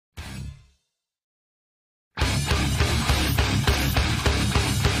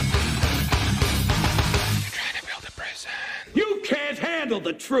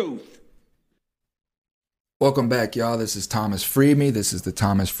handle the truth. Welcome back, y'all. This is Thomas Freed Me. This is the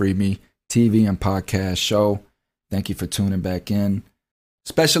Thomas Freed Me TV and podcast show. Thank you for tuning back in.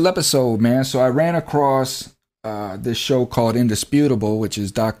 Special episode, man. So I ran across this show called Indisputable, which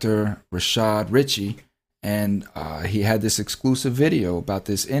is Dr. Rashad Richey. And he had this exclusive video about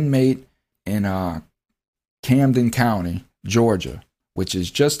this inmate in Camden County, Georgia, which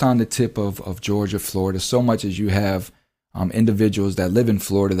is just on the tip of Georgia, Florida, so much as you have individuals that live in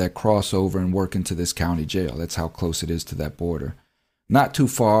Florida that cross over and work into this county jail. That's how close it is to that border. Not too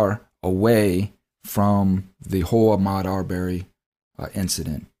far away from the whole Ahmaud Arbery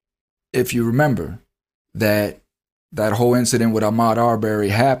incident. If you remember that whole incident with Ahmaud Arbery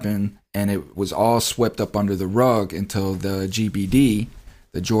happened, and it was all swept up under the rug until the GBD,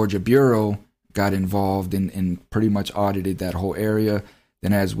 the Georgia Bureau, got involved and pretty much audited that whole area.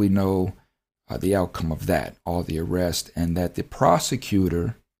 Then, as we know, the outcome of that, all the arrest, and that the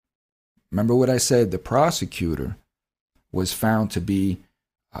prosecutor, remember what I said, the prosecutor was found to be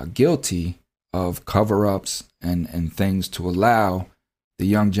guilty of cover-ups and things to allow the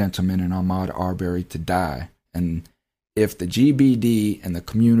young gentleman in Ahmaud Arbery to die. And if the GBD and the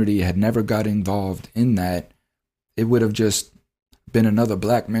community had never got involved in that, it would have just been another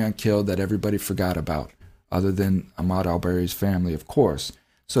black man killed that everybody forgot about, other than Ahmaud Arbery's family, of course.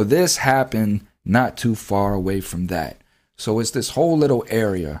 So this happened not too far away from that. So it's this whole little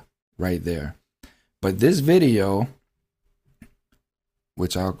area right there. But this video,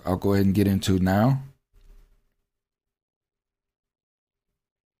 which I'll go ahead and get into now,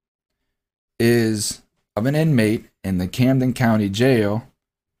 is of an inmate in the Camden County Jail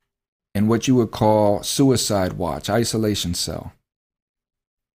in what you would call suicide watch, isolation cell.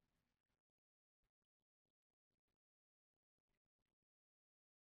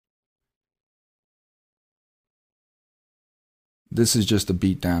 This is just a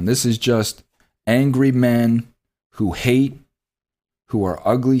beatdown. This is just angry men who hate, who are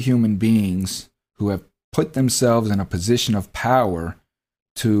ugly human beings, who have put themselves in a position of power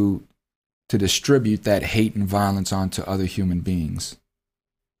to distribute that hate and violence onto other human beings.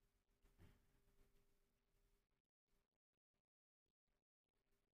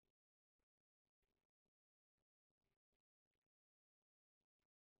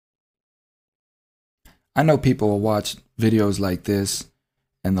 I know people will watch videos like this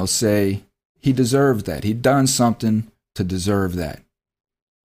and they'll say, he deserved that. He done something to deserve that.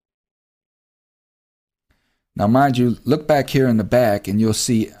 Now, mind you, look back here in the back and you'll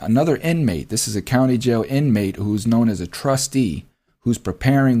see another inmate. This is a county jail inmate who's known as a trustee, who's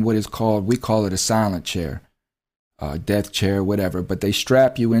preparing what is called, we call it a silent chair, death chair, whatever. But they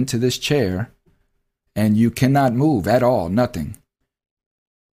strap you into this chair and you cannot move at all, nothing.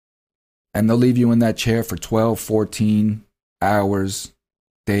 And they'll leave you in that chair for 12, 14 hours,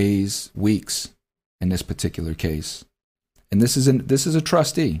 days, weeks in this particular case. And this is a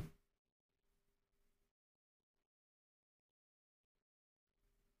trustee.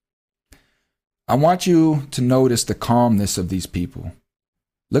 I want you to notice the calmness of these people.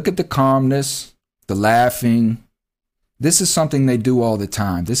 Look at the calmness, the laughing. This is something they do all the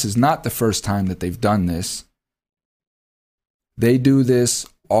time. This is not the first time that they've done this. They do this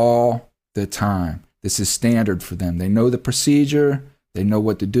all the time. This is standard for them. They know the procedure. They know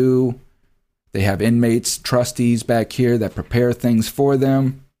what to do. They have inmates, trustees back here that prepare things for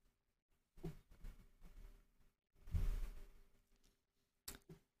them.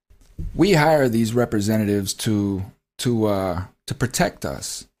 We hire these representatives to protect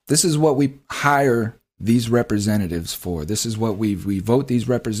us. This is what we hire these representatives for. This is what we vote these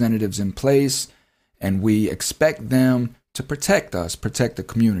representatives in place, and we expect them to protect us, protect the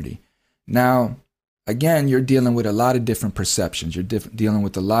community. Now, again, you're dealing with a lot of different perceptions. You're dealing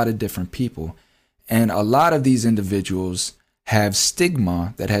with a lot of different people. And a lot of these individuals have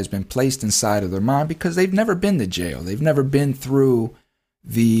stigma that has been placed inside of their mind because they've never been to jail. They've never been through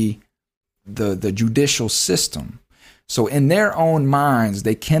the judicial system. So in their own minds,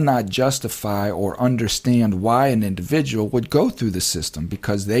 they cannot justify or understand why an individual would go through the system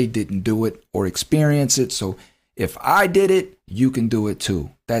because they didn't do it or experience it. So if I did it, you can do it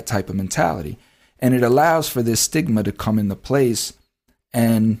too. That type of mentality. And it allows for this stigma to come into place.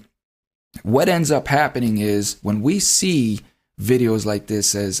 And what ends up happening is when we see videos like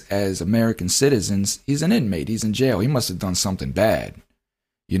this as American citizens, he's an inmate, he's in jail, he must have done something bad.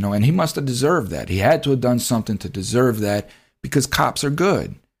 You know, and he must have deserved that. He had to have done something to deserve that because cops are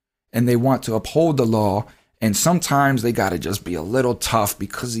good and they want to uphold the law. And sometimes they got to just be a little tough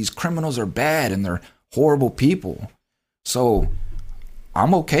because these criminals are bad and they're horrible people. So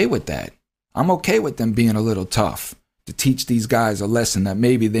I'm okay with that. I'm okay with them being a little tough to teach these guys a lesson that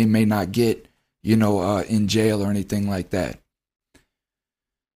maybe they may not get, in jail or anything like that.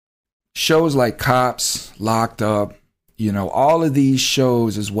 Shows like Cops, Locked Up, all of these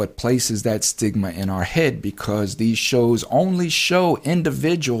shows is what places that stigma in our head, because these shows only show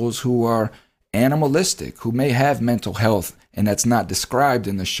individuals who are animalistic, who may have mental health, and that's not described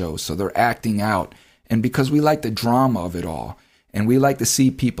in the show. So they're acting out. And because we like the drama of it all, and we like to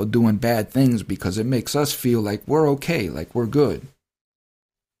see people doing bad things because it makes us feel like we're okay, like we're good.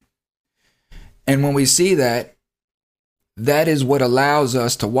 And when we see that, that is what allows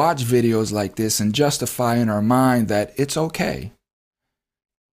us to watch videos like this and justify in our mind that it's okay.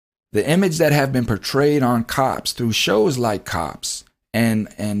 The image that have been portrayed on cops through shows like Cops and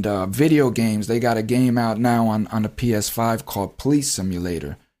video games, they got a game out now on the PS5 called Police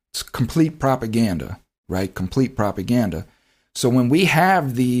Simulator. It's complete propaganda, right? Complete propaganda. So when we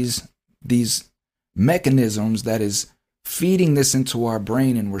have these mechanisms that is feeding this into our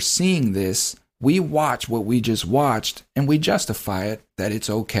brain and we're seeing this, we watch what we just watched and we justify it that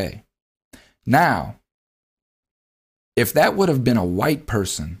it's okay. Now, if that would have been a white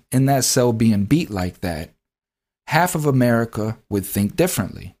person in that cell being beat like that, half of America would think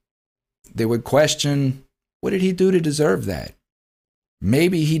differently. They would question, what did he do to deserve that?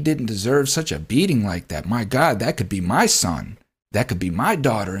 Maybe he didn't deserve such a beating like that. My God, that could be my son. That could be my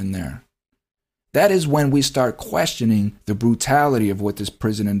daughter in there. That is when we start questioning the brutality of what this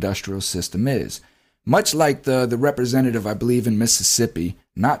prison industrial system is. Much like the representative, I believe, in Mississippi,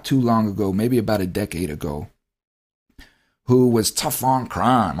 not too long ago, maybe about a decade ago, who was tough on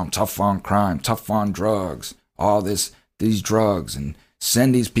crime. I'm tough on crime, tough on drugs, all these drugs, and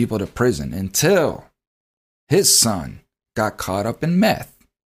send these people to prison, until his son got caught up in meth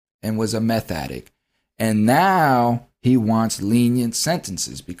and was a meth addict. And now he wants lenient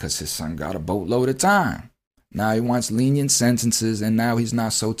sentences because his son got a boatload of time. Now he wants lenient sentences, and now he's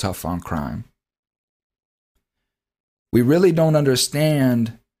not so tough on crime. We really don't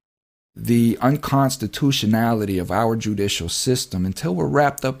understand the unconstitutionality of our judicial system until we're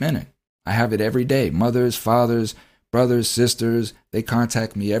wrapped up in it. I have it every day. Mothers, fathers, brothers, sisters, they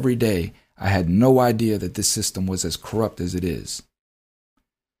contact me every day. I had no idea that this system was as corrupt as it is.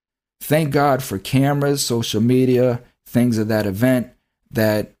 Thank God for cameras, social media, things of that event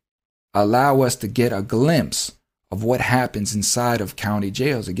that allow us to get a glimpse of what happens inside of county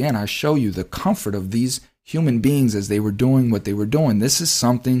jails. Again, I show you the comfort of these human beings as they were doing what they were doing. This is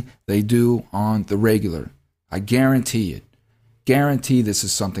something they do on the regular. I guarantee it. Guarantee this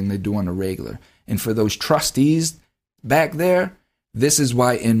is something they do on the regular. And for those trustees back there, this is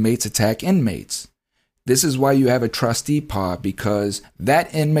why inmates attack inmates. This is why you have a trustee pod, because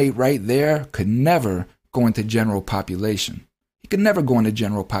that inmate right there could never go into general population. He could never go into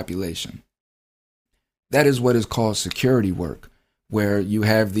general population. That is what is called security work, where you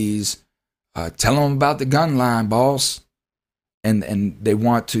have these, tell them about the gun line, boss. And they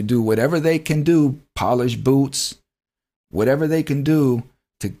want to do whatever they can do, polish boots, whatever they can do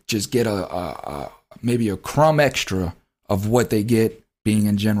to just get maybe a crumb extra of what they get being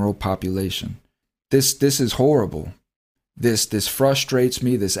in general population. This is horrible. This frustrates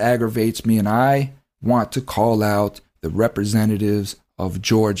me. This aggravates me. And I want to call out the representatives of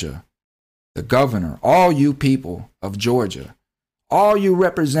Georgia, the governor, all you people of Georgia, all you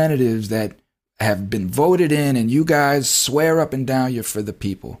representatives that have been voted in and you guys swear up and down you're for the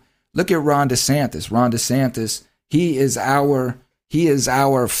people. Look at Ron DeSantis. Ron DeSantis, he is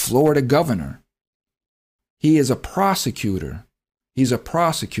our Florida governor. He is a prosecutor. He's a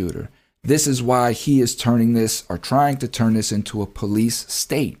prosecutor. This is why he is turning this, or trying to turn this, into a police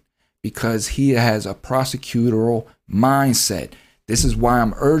state, because he has a prosecutorial mindset. This is why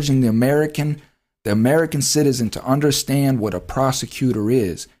I'm urging the American citizen to understand what a prosecutor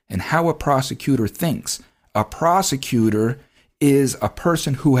is and how a prosecutor thinks. A prosecutor is a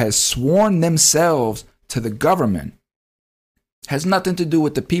person who has sworn themselves to the government. Has nothing to do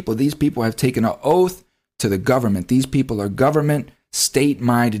with the people. These people have taken an oath to the government. These people are government,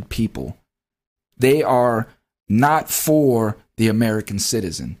 state-minded people. They are not for the American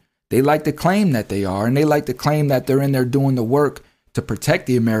citizen. They like to claim that they are, and they like to claim that they're in there doing the work to protect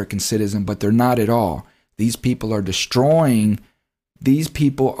the American citizen, but they're not at all. These people are destroying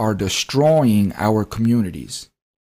our communities.